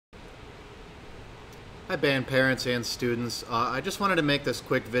Hi band parents and students. I just wanted to make this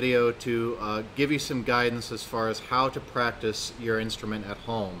quick video to give you some guidance as far as how to practice your instrument at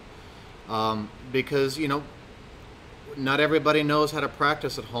home. Because, not everybody knows how to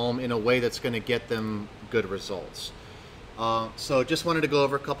practice at home in a way that's going to get them good results. So just wanted to go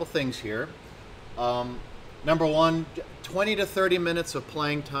over a couple things here. Number one, 20 to 30 minutes of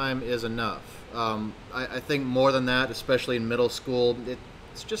playing time is enough. I think more than that, especially in middle school,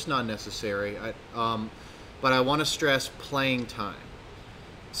 it's just not necessary. But I want to stress playing time.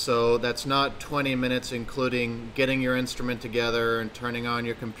 So that's not 20 minutes including getting your instrument together and turning on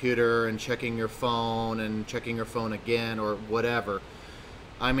your computer and checking your phone again or whatever.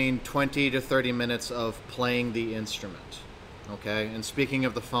 I mean 20 to 30 minutes of playing the instrument. Okay? And speaking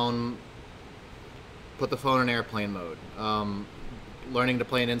of the phone, put the phone in airplane mode. Learning to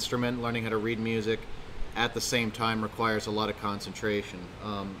play an instrument, learning how to read music at the same time requires a lot of concentration.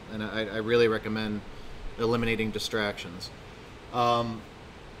 And I really recommend eliminating distractions.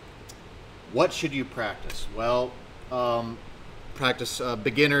 What should you practice? Well, practice.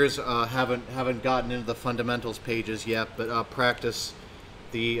 Beginners haven't gotten into the fundamentals pages yet, but practice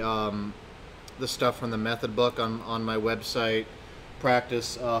the stuff from the method book on my website.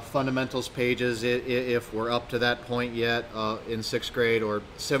 Practice fundamentals pages if we're up to that point yet. In 6th grade or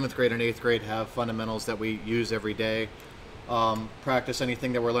 7th grade and 8th grade have fundamentals that we use every day. Practice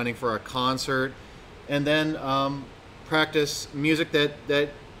anything that we're learning for a concert, and then practice music that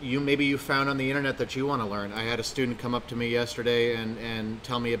you found on the internet that you want to learn. I had a student come up to me yesterday and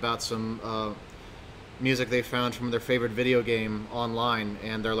tell me about some music they found from their favorite video game online,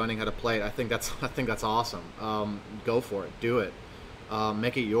 and they're learning how to play it. I think that's awesome. Go for it. Do it.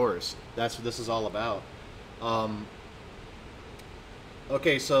 Make it yours. That's what this is all about.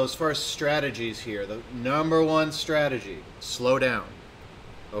 Okay, so as far as strategies here, the number one strategy, slow down.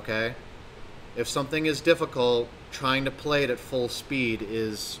 Okay? If something is difficult, trying to play it at full speed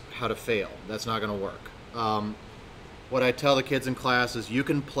is how to fail. That's not going to work. What I tell the kids in class is you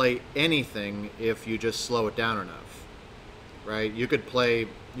can play anything if you just slow it down enough. Right? You could play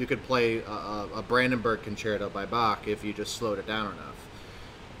a Brandenburg Concerto by Bach if you just slowed it down enough.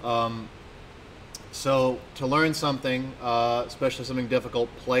 So to learn something, especially something difficult,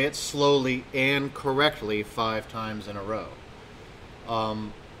 play it slowly and correctly 5 times in a row.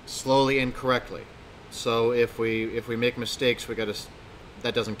 Slowly and correctly. So if we make mistakes,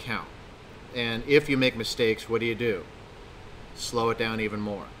 that doesn't count. And if you make mistakes, what do? Slow it down even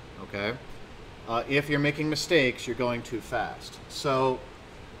more. Okay. If you're making mistakes, you're going too fast. So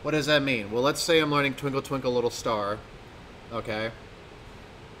what does that mean? Well, let's say I'm learning Twinkle Twinkle Little Star. Okay.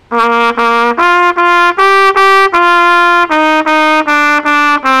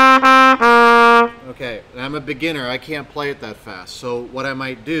 Okay, and I'm a beginner, I can't play it that fast. So what I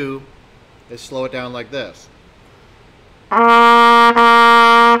might do is slow it down like this.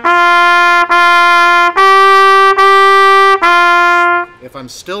 If I'm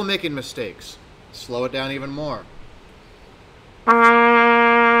still making mistakes, slow it down even more.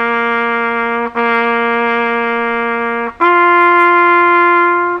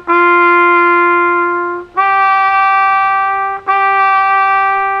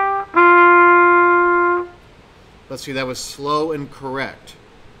 Let's see, that was slow and correct,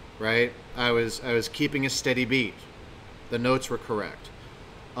 right? I was keeping a steady beat. The notes were correct.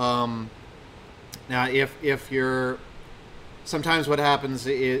 Now, if you're, sometimes what happens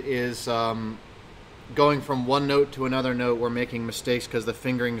is going from one note to another note, we're making mistakes because the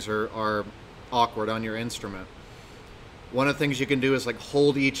fingerings are awkward on your instrument. One of the things you can do is like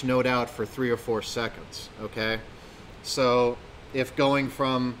hold each note out for 3 or 4 seconds, okay? So if going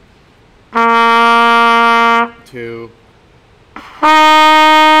from to,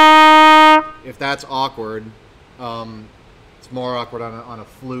 if that's awkward, it's more awkward on a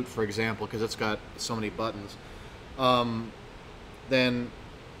flute, for example, because it's got so many buttons. Then,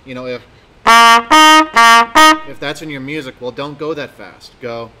 if that's in your music, well, don't go that fast.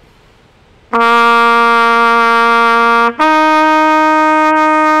 Go.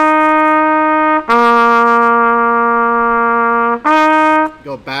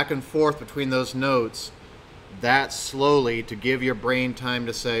 Go back and forth between those notes that slowly to give your brain time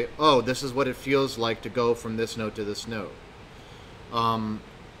to say, oh, this is what it feels like to go from this note to this note.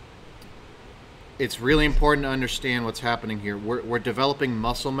 It's really important to understand what's happening here. We're developing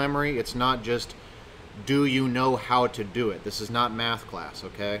muscle memory. It's not just, do you know how to do it? This is not math class,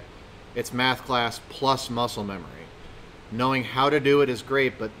 okay? It's math class plus muscle memory. Knowing how to do it is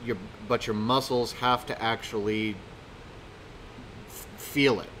great, but your muscles have to actually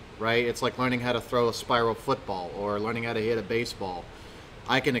feel it, right? It's like learning how to throw a spiral football or learning how to hit a baseball.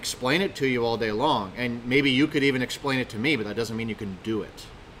 I can explain it to you all day long, and maybe you could even explain it to me, but that doesn't mean you can do it,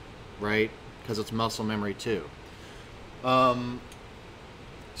 right? Because it's muscle memory too.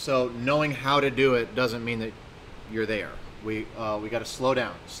 So knowing how to do it doesn't mean that you're there. We got to slow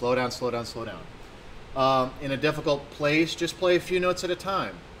down, slow down, slow down, slow down. In a difficult place, just play a few notes at a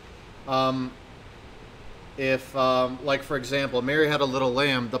time. Like for example, Mary Had a Little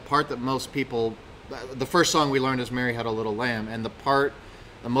Lamb, the part that most people, the first song we learned is Mary Had a Little Lamb, and the part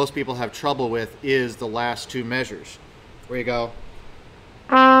that most people have trouble with is the last two measures, where you go.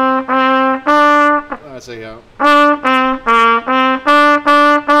 Let's see how.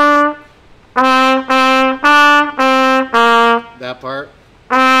 That part.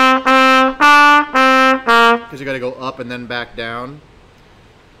 Because you got to go up and then back down.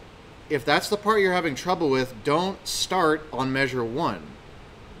 If that's the part you're having trouble with, don't start on measure 1.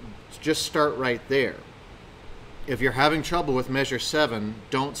 Just start right there. If you're having trouble with measure 7,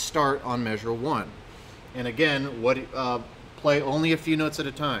 don't start on measure 1. And again, play only a few notes at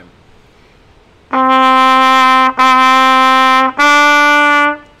a time.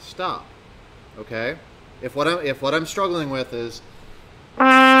 Stop. Okay? If what I'm struggling with is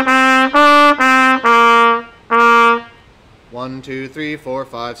 1, 2, 3, 4,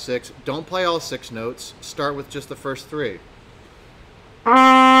 5, 6. Don't play all 6 notes. Start with just the first 3.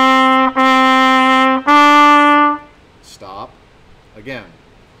 Stop. Again.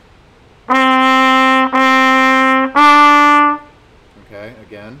 Okay,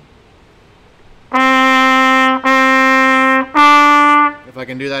 again. If I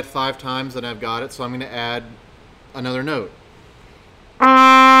can do that 5 times, then I've got it, so I'm going to add another note.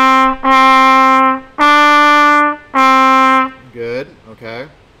 Good, okay.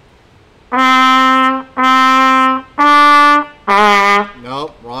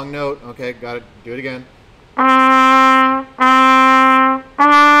 Nope, wrong note. Okay, got it. Do it again.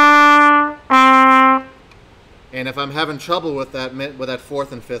 And if I'm having trouble with that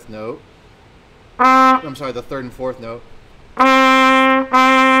 4th and 5th note, I'm sorry, the 3rd and 4th note,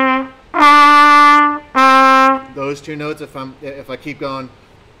 those 2 notes, if I keep going,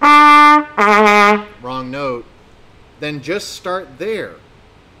 wrong note, then just start there.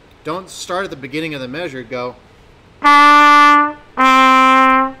 Don't start at the beginning of the measure. Go.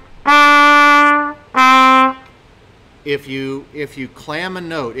 If you clam a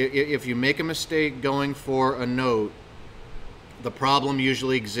note, if you make a mistake going for a note, the problem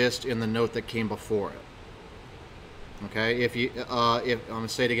usually exists in the note that came before it. Okay? I'm gonna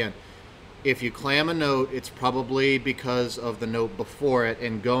say it again. If you clam a note, it's probably because of the note before it,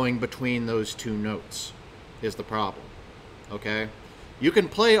 and going between those 2 notes is the problem. Okay? You can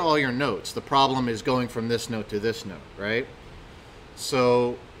play all your notes. The problem is going from this note to this note, right?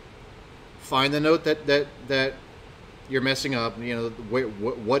 So find the note that you're messing up. You know,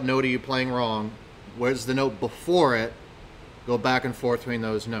 what note are you playing wrong? Where's the note before it? Go back and forth between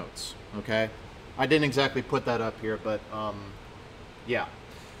those notes. Okay? I didn't exactly put that up here, but yeah.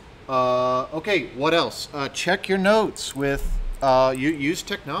 Okay, what else? Check your notes with use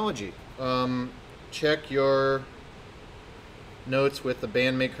technology. Check your notes with the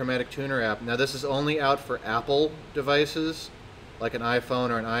Bandmate Chromatic Tuner app. Now this is only out for Apple devices, like an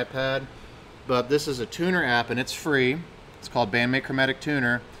iPhone or an iPad, but this is a tuner app and it's free. It's called Bandmate Chromatic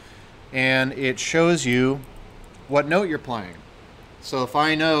Tuner, and it shows you what note you're playing. So if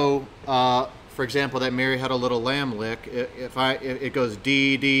I know, for example, that Mary Had a Little Lamb lick, it goes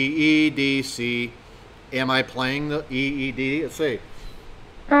D, D, E, D, C. Am I playing the E, E, D? Let's see.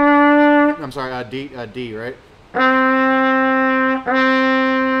 I'm sorry, D, right?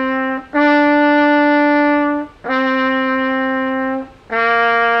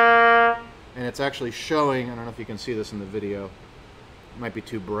 And it's actually showing, I don't know if you can see this in the video. It might be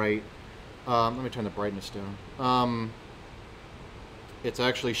too bright. Let me turn the brightness down. It's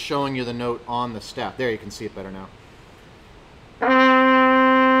actually showing you the note on the staff. There, you can see it better now.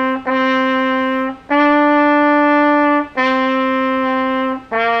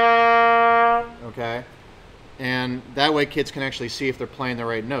 Okay? And that way kids can actually see if they're playing the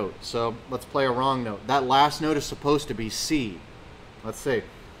right note. So let's play a wrong note. That last note is supposed to be C. Let's see.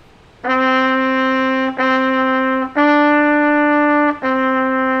 Oh,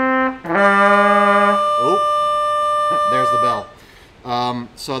 there's the bell.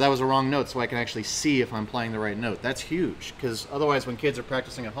 So that was a wrong note, so I can actually see if I'm playing the right note. That's huge, because otherwise when kids are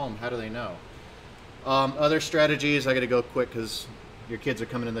practicing at home, how do they know? Other strategies, I gotta go quick because your kids are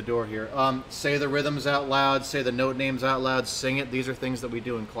coming in the door here. Say the rhythms out loud, say the note names out loud, sing it. These are things that we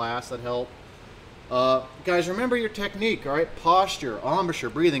do in class that help. Guys, remember your technique, all right? Posture, embouchure,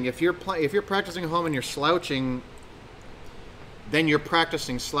 breathing. If you're practicing at home and you're slouching, then you're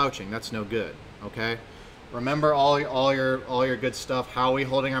practicing slouching. That's no good. Okay. Remember all your good stuff. How are we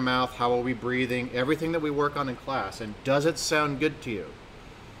holding our mouth? How are we breathing? Everything that we work on in class. And does it sound good to you?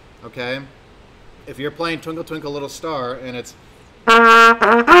 Okay. If you're playing Twinkle Twinkle Little Star and it's, well,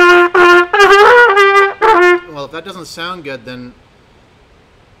 if that doesn't sound good, then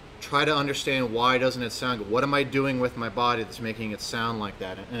try to understand why doesn't it sound good. What am I doing with my body that's making it sound like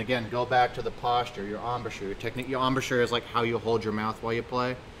that? And again, go back to the posture, your embouchure, your technique. Your embouchure is like how you hold your mouth while you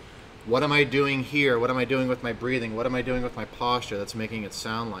play. What am I doing here? What am I doing with my breathing? What am I doing with my posture that's making it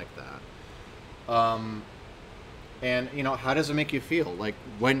sound like that? And you know, how does it make you feel? Like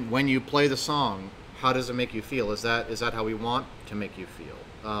when you play the song, how does it make you feel? Is that how we want to make you feel?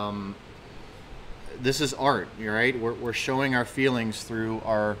 This is art, right? We're showing our feelings through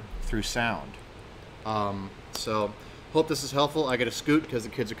sound. So hope this is helpful. I got to scoot because the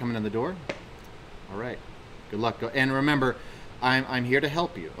kids are coming in the door. All right, good luck. And remember, I'm here to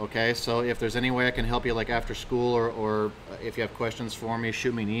help you. Okay, so if there's any way I can help you, like after school, or if you have questions for me,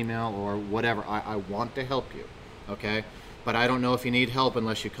 shoot me an email or whatever. I want to help you. Okay, but I don't know if you need help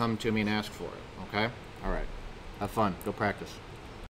unless you come to me and ask for it. Okay, all right, have fun. Go practice.